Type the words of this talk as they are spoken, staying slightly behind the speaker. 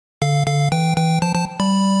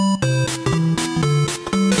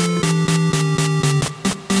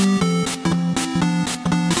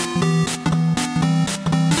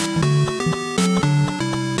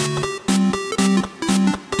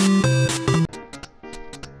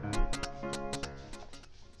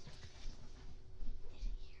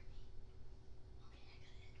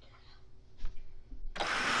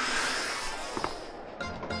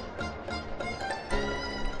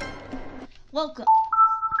Welcome.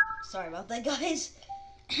 Sorry about that, guys.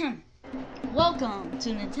 Welcome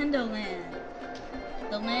to Nintendo Land.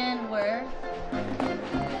 The land where we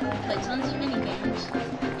play tons of mini games.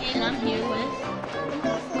 And I'm here with.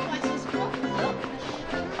 Yep.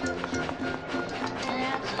 And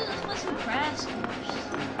actually, let's play some Crash Course.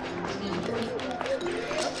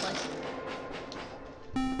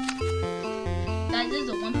 Guys, this is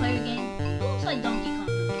a one-player game. It looks like Donkey Kong.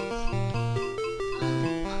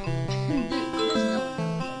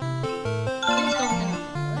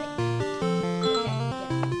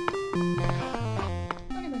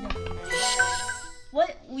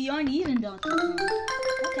 We aren't even Donkey Kong.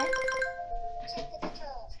 Okay.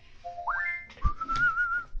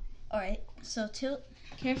 Alright, so tilt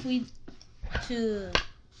carefully to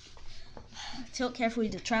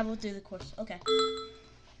travel through the course. Okay.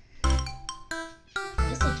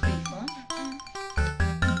 This looks pretty fun.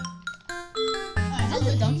 Is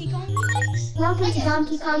this a Donkey Kong remix? Welcome to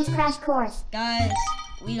Donkey Kong's Crash Course. Guys,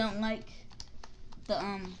 we don't like the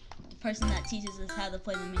person that teaches us how to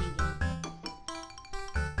play the mini game.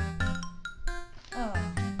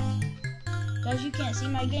 Guys, you can't see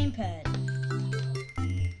my gamepad.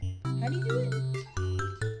 How do you do it?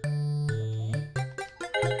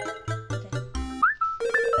 Okay.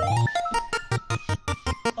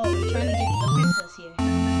 Oh, we're trying to get the princess here.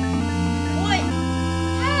 What?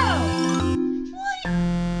 How? What?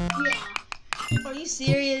 Yeah. Are you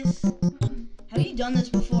serious? Have you done this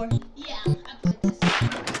before? Yeah, I played this.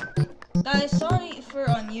 Guys, sorry for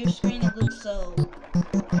on your screen it looks so,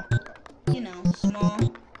 you know, small.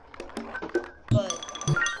 But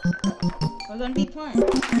we're gonna be playing.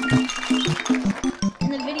 In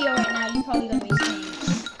the video right now, you're probably gonna be seeing.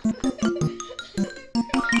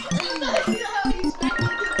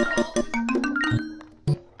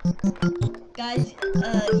 Guys,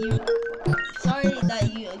 sorry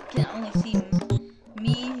that you can only see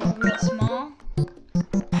me real small.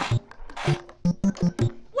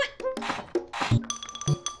 What?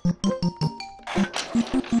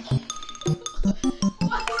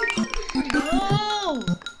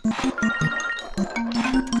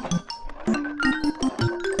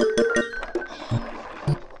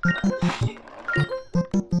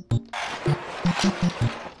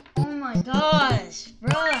 Oh my gosh,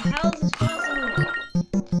 bro, how is this possible?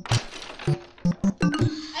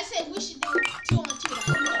 I said we should do 2 on 2.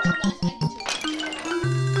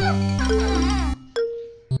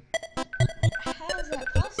 How is that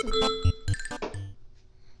possible?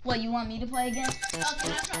 What, you want me to play again? Can I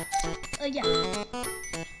try? Yeah.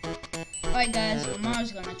 Alright guys,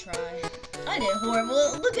 Lamar's gonna try. I did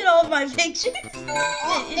horrible. Look at all my pictures.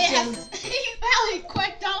 Probably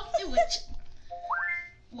quacked off which.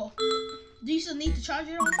 Whoa. Do you still need to charge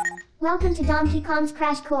it on? Welcome to Donkey Kong's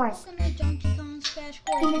Crash Course. Welcome to Donkey Kong's Crash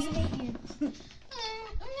Course.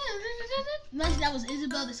 Imagine that was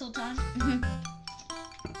Isabel this whole time.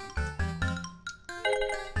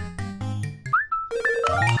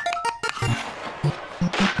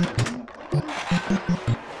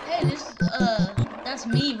 Hey, that's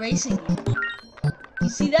me racing you. You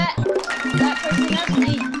see that? That person, that's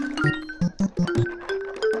me.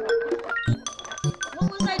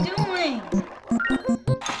 What was I doing?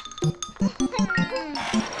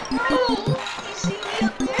 No! You see me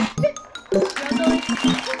up there? Struggling.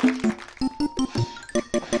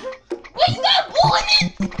 Wait, you got a bullet in it!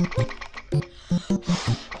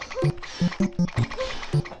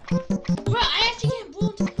 Bro, I actually get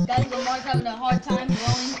boomed. Guys, Lamar's having a hard time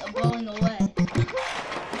blowing away.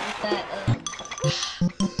 With that,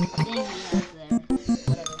 thing he has there.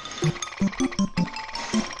 Whatever.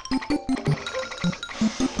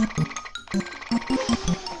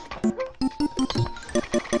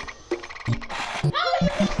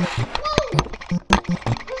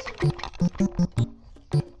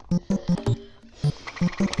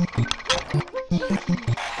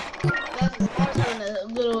 Guys, Lamar's having a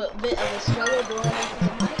little bit of a struggle blowing into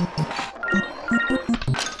the mic.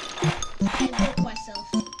 I broke myself.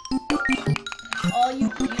 Oh, you're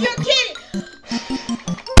kidding!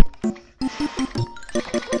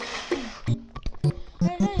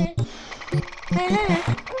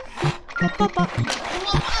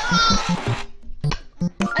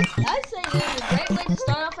 I say this is a great way to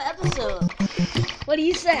start off an episode. What do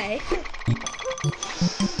you say?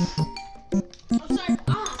 I'm sorry.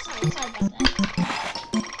 Sorry about that.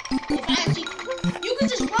 If I actually, you can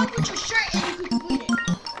just walk with your shirt and you can complete it.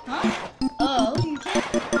 Huh? Oh, you can.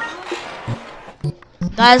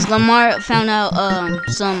 Guys, Lamar found out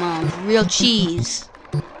some real cheese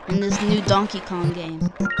in this new Donkey Kong game.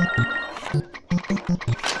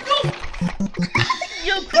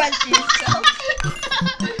 You crushed yourself.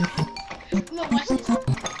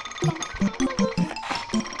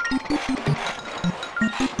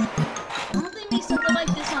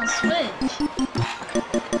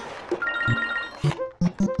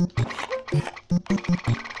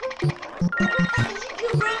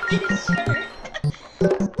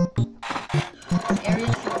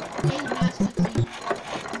 Area 4. Hey, that's the thing.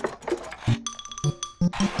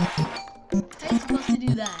 How are you supposed to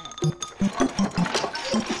do that?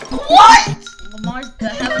 What? Lamar's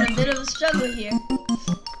having a bit of a struggle here.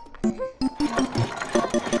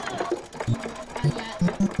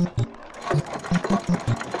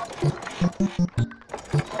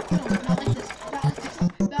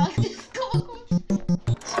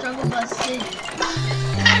 Struggle bus city.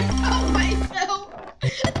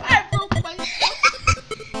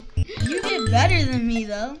 You did better than me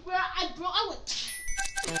though.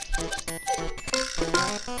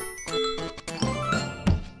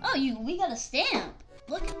 Oh, we got a stamp.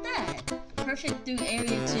 Look at that. Perfect through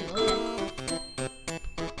area 2.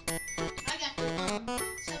 Okay.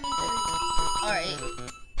 Alright.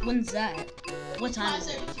 When's that? What time is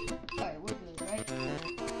it? Alright, we're good, right?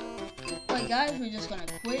 Alright guys, we're just gonna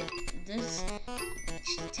quit this.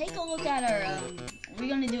 Take a look at our we're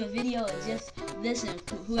gonna do a video of just this, and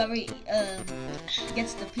whoever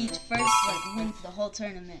gets the peach first like wins the whole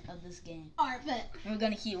tournament of this game. Alright, bet. And we're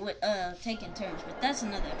gonna keep taking turns, but that's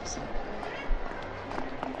another episode.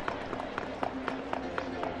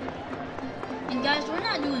 And guys, we're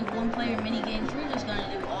not doing one player mini games, we're just gonna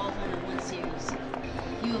do all of them in one series.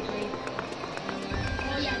 You agree?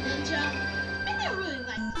 Oh yeah, Ninja. I never really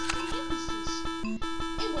liked this game.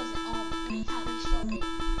 It wasn't all how they showed it.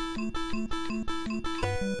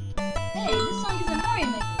 Hey, this song is a Mario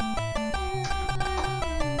Maker.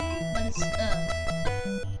 But it's a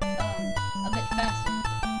bit faster.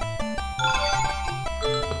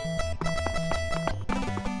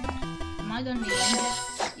 Am I gonna be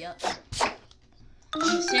Ninja? Yep.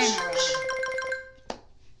 I'm Samurai.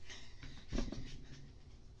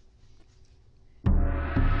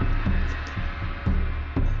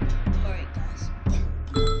 Alright guys.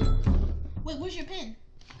 Wait, where's your pin?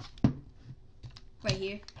 Right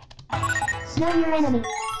here. Know your enemy.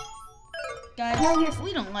 Guys, No, you're-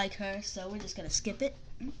 we don't like her, so we're just gonna skip it.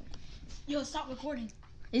 Yo, stop recording.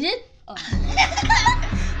 Is it? Oh.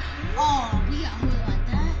 Oh, we got hood like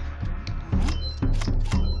that.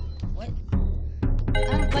 What? I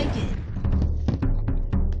don't like it.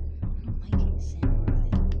 I don't like it, samurai.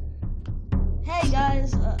 Hey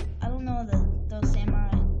guys, I don't know those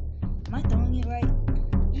samurai. Am I throwing it right?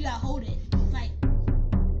 You gotta hold it. Like,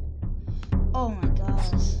 Oh my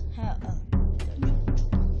gosh. How,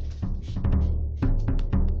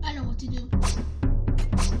 I know what to do.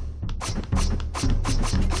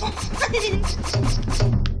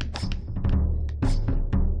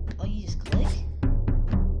 Oh, you just click?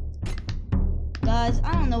 Guys,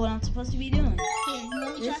 I don't know what I'm supposed to be doing. Here, you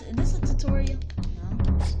want me to try? Is this a tutorial? No.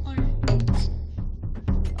 Alright.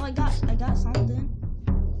 Oh, I got something.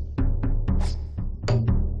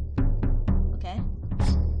 Okay.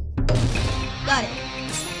 Got it.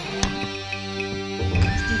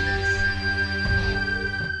 Let's do this.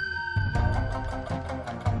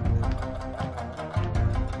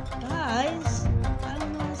 Guys, I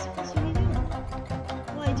don't know what I'm supposed to be doing.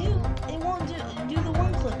 Well, I do. It won't do the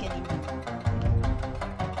one click anymore.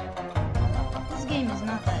 This game is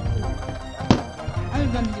not that cool.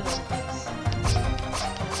 I'm gonna do it like this.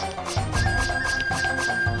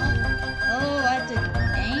 Oh, I have to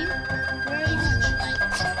aim? Pretty much, like,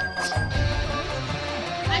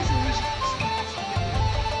 actually, we should.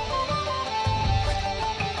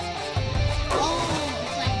 Oh,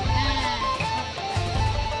 it's like that.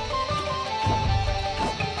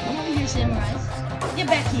 Come over here, samurais. Get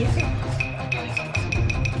back here.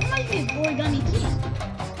 It might be an Origami King.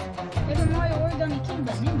 Paper Mario Origami King,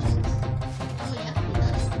 but ninjas. Oh yeah, it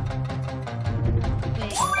does.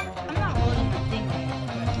 Wait, I'm not holding my thing right now.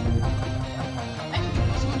 I can put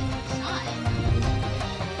this one to the side.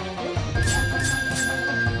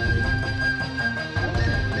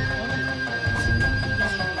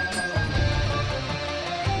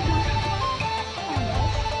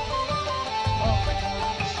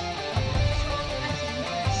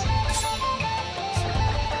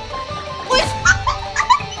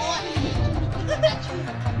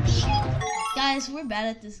 Guys, we're bad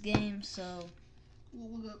at this game, so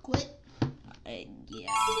We're gonna quit. yeah.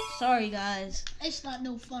 Sorry, guys. It's not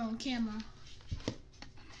no fun on camera.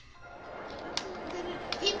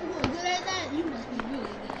 People who are good at that, you must be really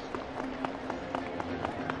good.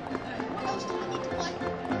 Alright, what else do I need to play?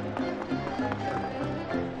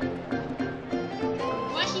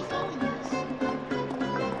 Why is she following us?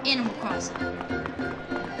 Animal Crossing.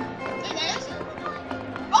 Hey, there is it.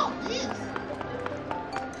 Oh, it is.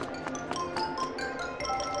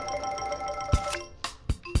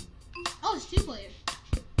 Oh, it's 2 player.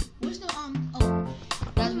 Where's the oh.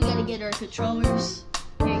 Guys, we gotta get our controllers.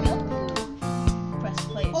 Here you go.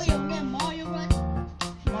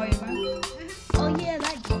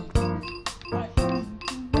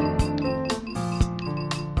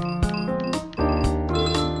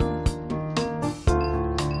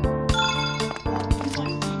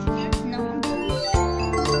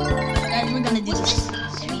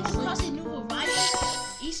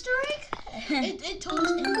 It told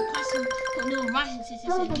us in the question for new horizons. It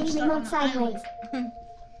Hold said the you Wii start on remote the sideways. island.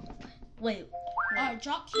 Wait.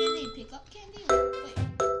 Drop candy and pick up candy. Wait.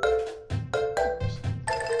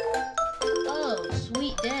 Oh,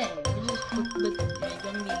 sweet day. We're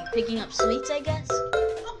gonna be picking up sweets, I guess.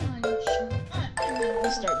 I'm not even sure.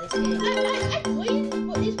 Let's start this game. I played it,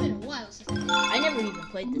 but it's been a while since I played it. I never even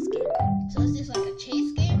played this game. So is this like a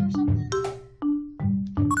chase game or something?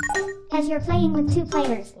 As you're playing with 2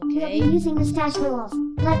 players, you'll Okay. be using the stash rules.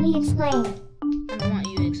 Let me explain. I don't want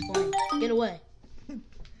you to explain. Get away.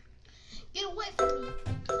 Get away from me.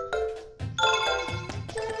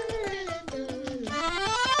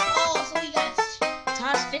 Oh, so we got.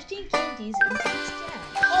 Toss 15 candies into the stash.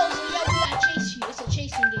 Oh, so yeah, we got chase you. It's a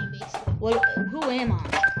chasing game basically. What? Who am I?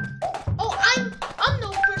 Oh, I'm the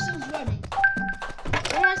person who's running.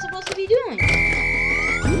 What am I supposed to be doing?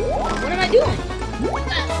 What am I doing? You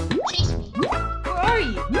gotta chase me. Where are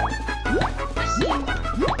you? I see you.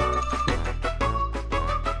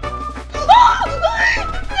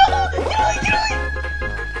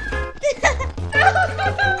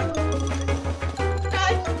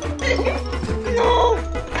 No!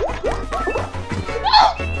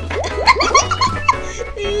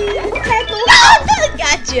 Tackle! No!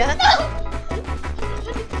 Gotcha!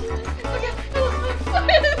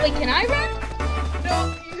 Wait, can I run? No,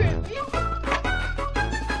 you hurt me.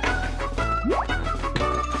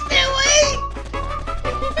 Stay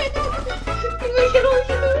away!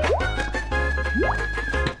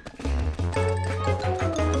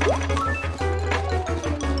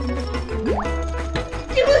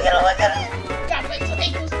 Get away! Gotta make some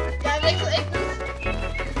ankles. Gotta make some ankles.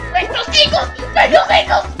 Make those ankles! Make those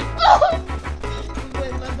ankles! Oh!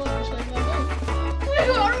 Wait, my bone. Wait, my bone. Wait, I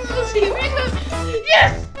don't know. See,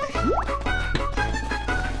 yes!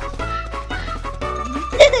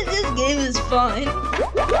 This game is fun.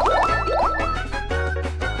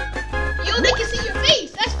 Yo, they can see your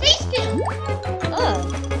face. That's face cam. Oh,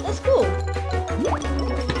 that's cool.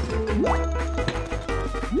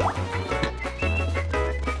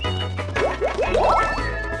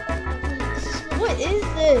 What is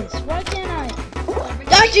this? Why can't I?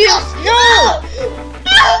 Got you! No!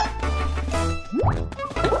 No!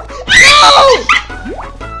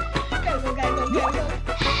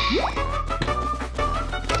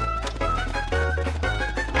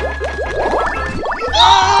 Go.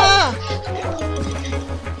 Ah!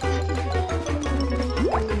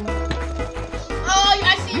 Oh,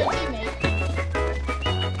 I see your teammate.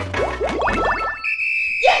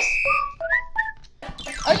 Yes!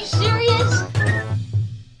 Are you serious?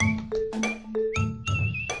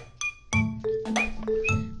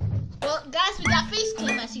 Well, guys, we got face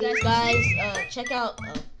cam as you guys can Guys, see. check out.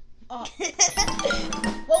 Oh.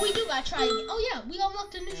 Well, we do gotta try again. Oh, yeah, we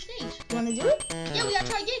unlocked a new stage. You wanna do it? Yeah, we gotta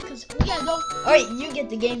try again because we gotta go. Alright, you get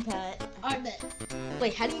the gamepad. Alright, bet.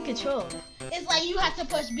 Wait, how do you control? It's like you have to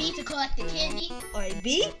push B to collect the candy. Alright,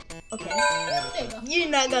 B? Okay. There you go. You're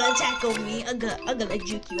not gonna tackle me. I'm gonna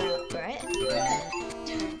juke you out, right?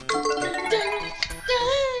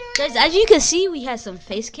 Guys, as you can see, we had some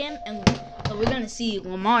face cam, and we're gonna see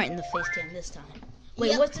Lamar in the face cam this time.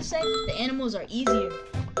 Wait, Yep. what to say? The animals are easier.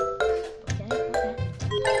 Okay.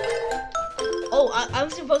 Oh, I'm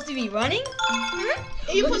supposed to be running?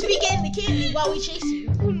 And you're supposed to be getting the candy while we chase you.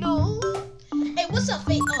 Oh no. Hey, what's up,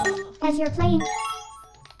 Faith? As you're playing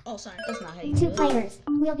Oh, sorry. That's not how you 2 do it. players,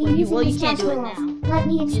 we'll be Well, using you the can't stash do it rules. now. Let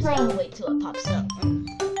me You just gotta explain. wait till it pops up.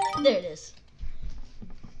 There it is.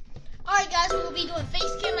 Alright, guys, we will be doing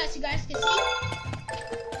face cam as you guys can see.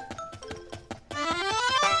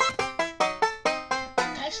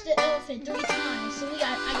 Touch the elephant 3 times. So I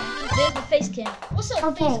got There's the face cam. What's up,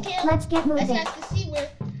 Okay, face cam? let's get As you moving. guys can see, we're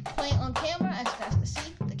playing on camera. As you guys can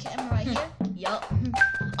see, the camera right here. Yup.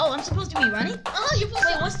 Oh, I'm supposed to be running? You're supposed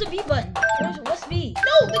Wait, to. what's the B button? What's B?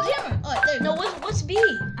 No, the camera. Oh, there you No, go. what's B?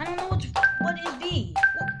 I don't know what is B. B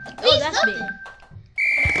Oh, is that's B. nothing.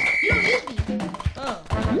 You don't use B. Oh.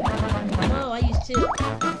 Oh, I used 2.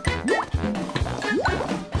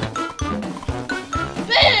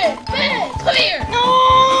 Ben! Ben! Come here! No!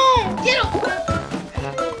 Get him!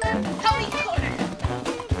 Help me!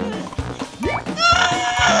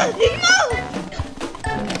 Ah! No!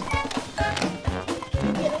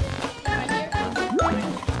 Get him. Right here.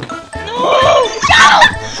 No!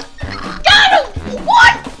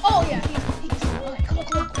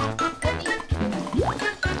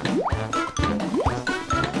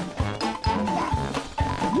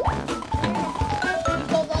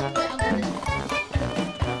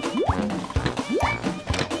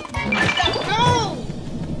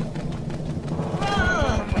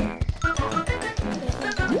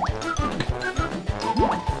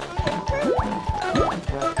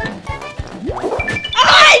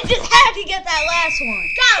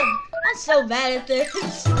 so bad at this.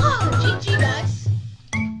 GG, guys.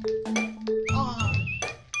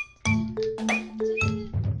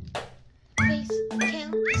 Face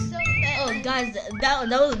cam is so bad. Oh, guys,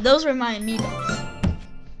 those were my amigos.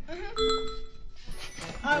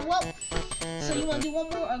 Alright, well, so you want to do one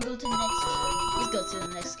more or go to the next game? Let's go to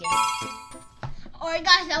the next game. Alright,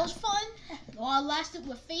 guys, that was fun. While I lasted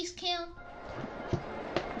with face cam.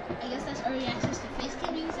 I guess that's early access to face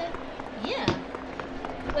cam, you said? Yeah.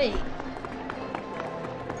 Wait.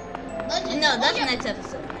 Legends. No, that's yeah. next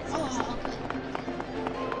episode. Oh, okay.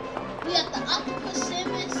 We got the Octopus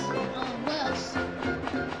Samus. What else?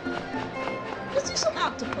 Let's do some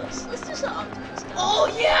octopus. Let's do some octopus. Guys. Oh,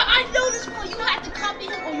 yeah, I know this one. You have to copy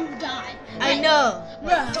him or you die. I know.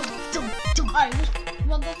 Bruh. Alright, you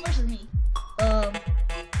want to go first or me?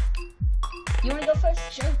 You want to go first?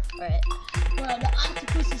 Sure. Alright. Bro, the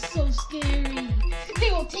octopus is so scary.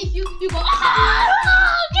 They will take you. You go,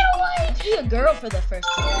 ah, get away. Be a girl for the first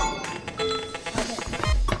time. Okay.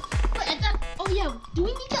 Wait, I thought, oh yeah, do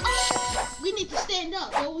we need to, we need to stand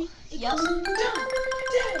up, don't we? Yep.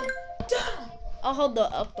 Down. I'll hold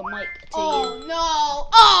up the mic to Oh no,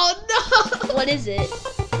 oh no. you. What is it?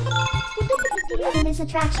 Miss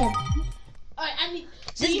attraction. Alright, I need,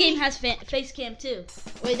 This game has face cam too.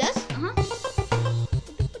 wait, that's? Uh-huh.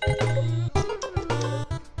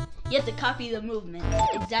 You have to copy the movement.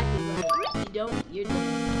 Exactly right. If you don't, you're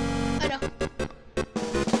dead. I know.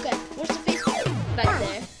 Okay, where's the face cam? Back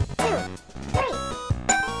there.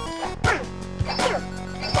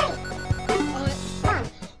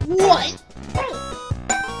 What?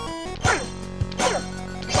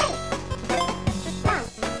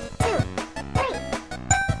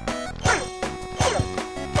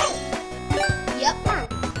 Yep.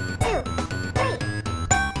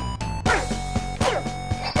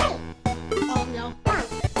 Oh no.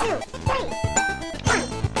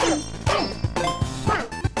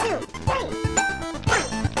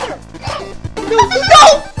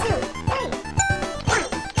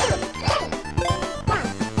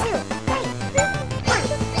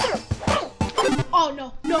 Oh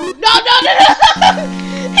no, no, no, no, no, no!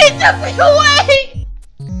 He took me away!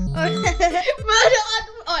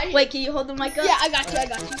 Wait, can you hold the mic up? Yeah, I got you, I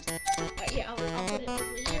got you. Alright, here, I'll put it over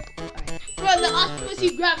here. Bro, the octopus,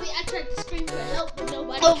 he grabbed me. I tried to scream for help, but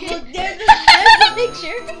nobody Oh, came. look, there's the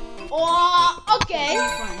picture. Oh, okay.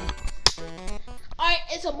 Fine. Alright,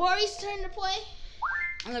 it's Amori's turn to play.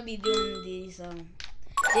 I'm gonna be doing these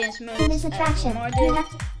dance moves. Miss attraction. More You did. have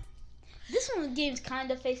to This one game's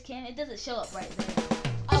kind of face cam. It doesn't show up right there.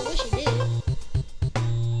 I wish it did.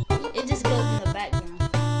 It just goes in the background.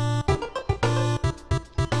 Like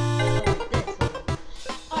this.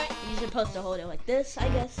 Alright, You're supposed to hold it like this, I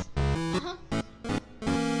guess. uh-huh.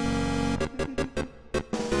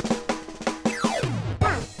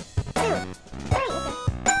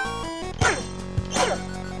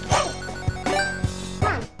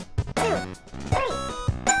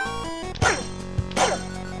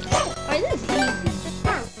 Alright, this is easy.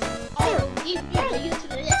 Oh, you get to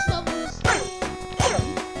the next levels.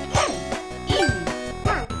 Easy.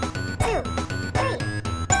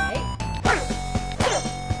 Right?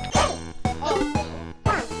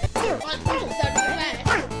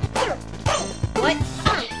 What?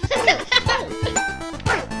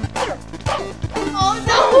 Oh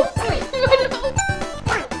no!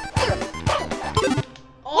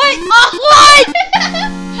 What? What?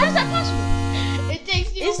 How is that possible? It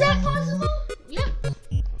takes you. Is that possible? Yeah.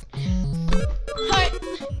 Alright.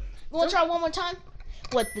 Wanna try one more time?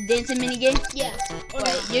 What, the dancing mini game? Yeah. Or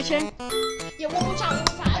Wait, your turn? yeah, one more time,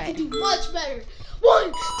 I Alright. can do much better. 1,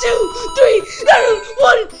 2, 3,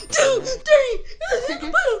 1, 2, 3, 1, 2,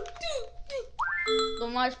 3.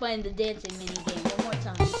 Lamar's playing the dancing mini game one more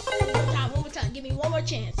time. One more time. Give me one more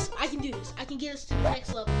chance. I can do this. I can get us to the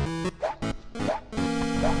next level.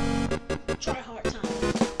 Try hard time.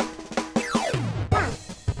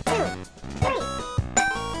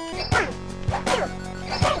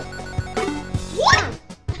 What?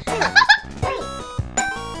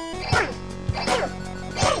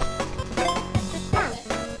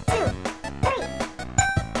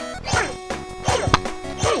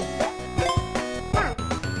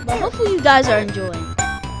 But hopefully you guys are enjoying.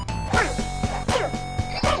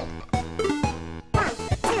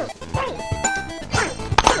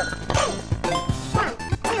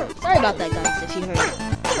 Sorry about that, guys, if you heard it.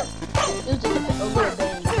 It was just a little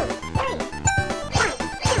bang.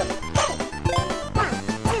 Oh, you're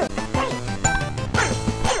doing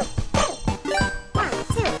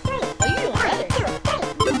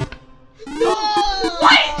better.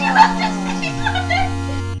 Why did you have to say that?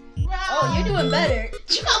 Oh, you're doing better.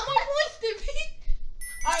 You got more points than me.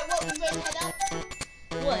 Alright, well, we better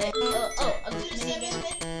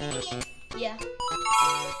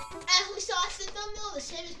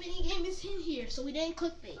Samus mini game is in here, so we didn't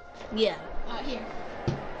clickbait. Yeah. Here.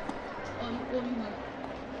 Oh, you want?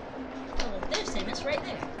 Oh, there's Samus right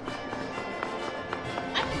there.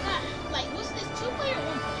 I forgot. Like, what's this? 2-player or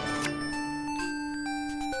 1-player?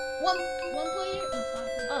 One player or 5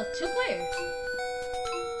 player? Oh, 2 player.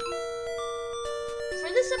 For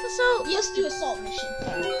this episode, Let's do assault mission.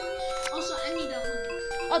 Also, I need a 100.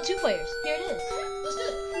 oh, 2 players. Here it is. Let's do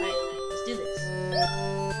it. Alright, let's do this.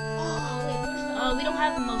 Oh, wait, where's the... Oh, we don't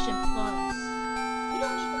have Emotion Plus. We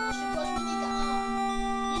don't need the motion plus. We need the,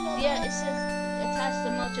 Yeah, it says attach the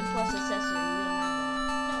Emotion Plus accessory. We don't have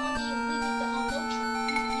that. we need the motion.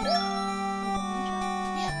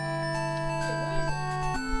 Yeah. Wait, where is it?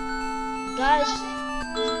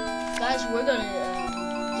 Guys, we're gonna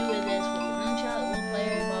do this with the nunchuck, 1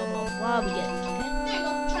 player, blah blah blah. We get it, okay? There you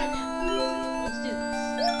go. Try it now. Let's do this.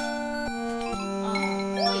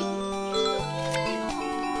 Wait, you still can't.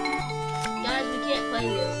 Guys, we can't play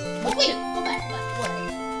this. Oh, wait, go back. What?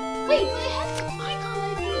 Wait, but it has the icon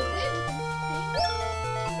like this.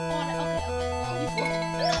 Oh, okay. Oh, we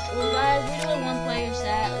flipped. Well, guys, we're doing 1 player,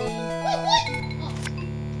 sadly. Wait, what?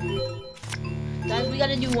 Guys, we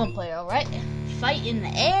gotta do 1 player, alright? Fight in the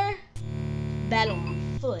air, battle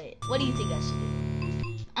on foot. What do you think I should do?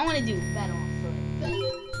 I wanna do battle on foot.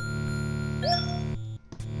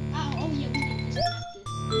 Oh, yeah, we did disconnect this.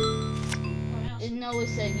 Or else. No, it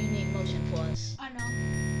said you need Motion Plus. I know.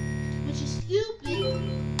 Which is stupid.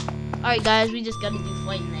 Alright, guys, we just gotta do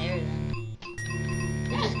fight in the air then.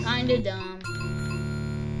 Which is kinda dumb.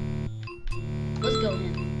 Let's go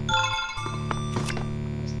in.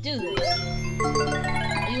 Let's do this.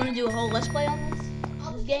 You wanna do a whole let's play on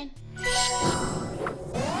this game?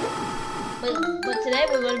 But today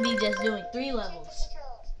we're gonna be just doing 3 levels.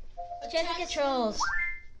 Check the controls.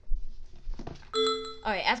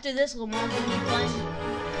 Alright, after this, Lamar's gonna be playing.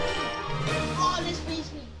 Oh, this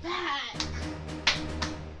makes me back.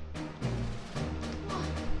 1,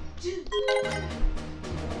 2, 3.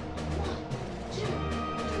 1, 2,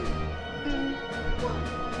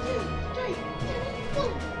 3. 1,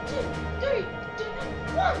 2, 3.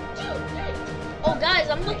 1, 2, 3. Oh, guys,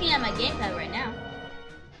 I'm looking at my gamepad right now.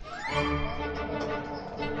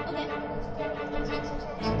 Okay.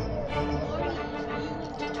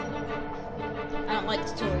 I don't like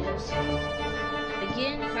tutorials.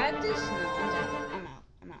 Begin practice? No,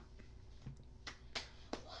 I'm out.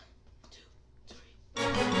 1, 2, 3. 1,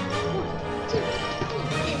 2, 3.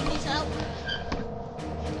 Here, please help.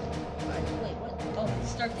 Wait, what? Oh,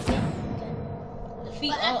 start the game. Okay.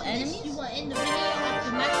 Defeat all enemies? You want to end the video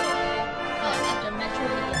after Metro? After Metro,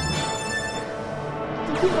 yeah.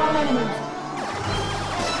 Defeat all enemies.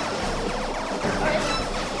 Alright.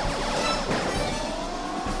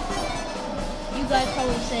 You guys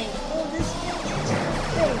probably say, oh, this game is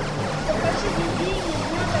great. The person you're being is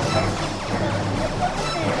not the person that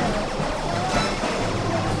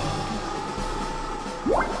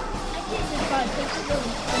I can't just buy pictures of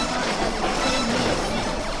someone that's the same me as me.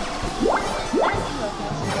 That's not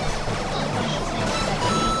possible.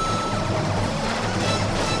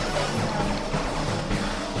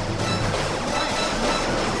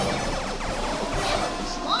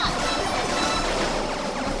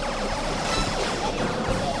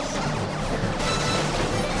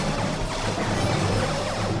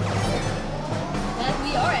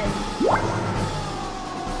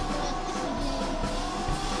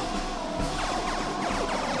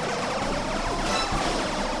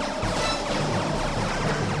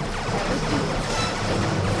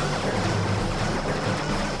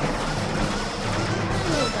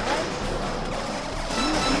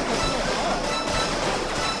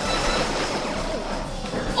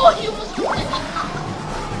 Oh, you almost did it.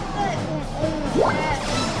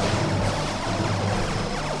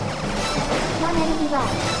 One enemy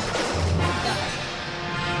left.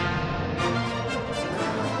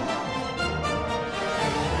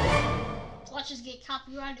 Watch us get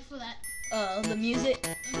copyrighted for that. The music.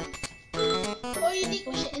 Or you think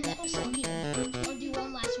we should end the episode here? Or do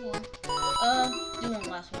one last one? Do one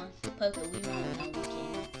last one. Poker, we won't know we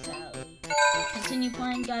can't, sadly. Continue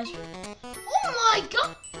playing, guys. Oh my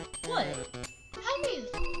god! What? How many?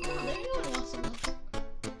 Oh, there you go. Awesome.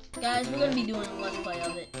 Guys, we're gonna be doing a let's play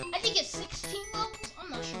of it. I think it's 16 levels. I'm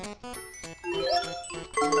not sure.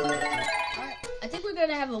 I think we're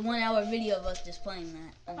gonna have a 1 hour video of us just playing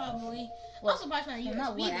that. Probably. Well, Also, by the time you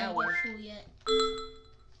not 1 hour. full yet.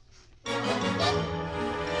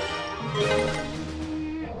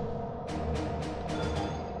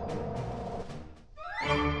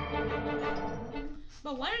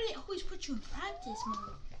 But why do they always put you in practice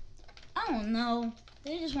mode? I don't know.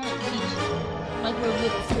 They just want to teach you. Like we're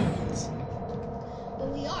little kids. But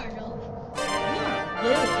we are, though. Yeah,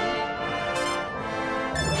 literally.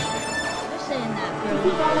 You're saying that for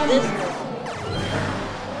this level.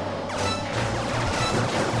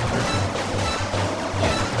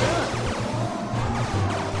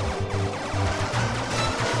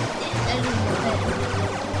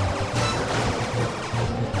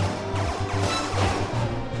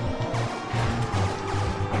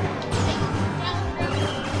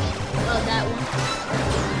 Oh, that one.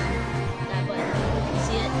 That button.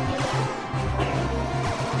 See it?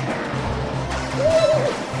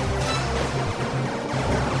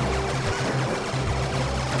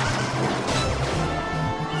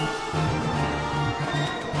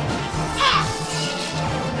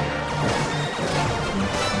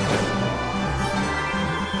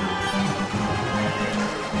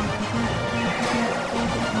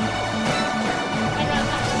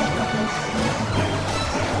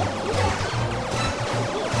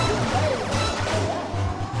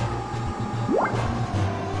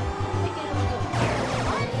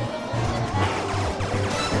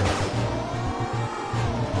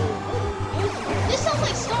 This sounds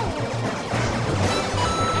like Star Wars.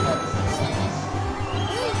 I know this is serious.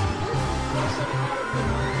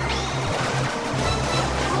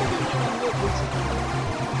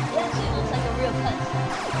 It actually looks like a real cutscene.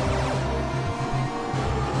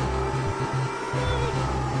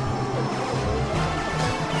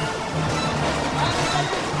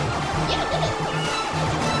 Yeah, it is.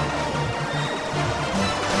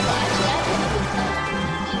 Well, actually, I can tell.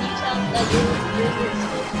 Can you tell that you're good?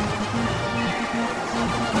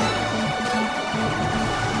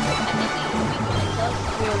 I think we can tell if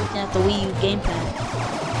we were looking at the Wii U gamepad.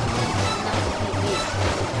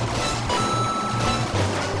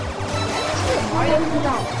 Mario is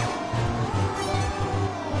out.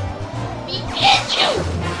 Pikachu!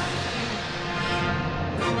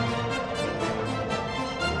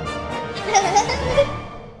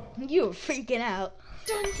 You were freaking out.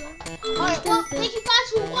 Alright, well, thank you guys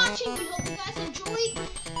for watching. We hope you guys enjoyed.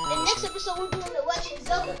 The next episode, we're doing the Legend of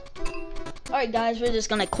Zelda. Alright guys, we're just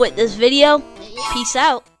gonna quit this video. Yeah. Peace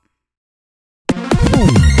out.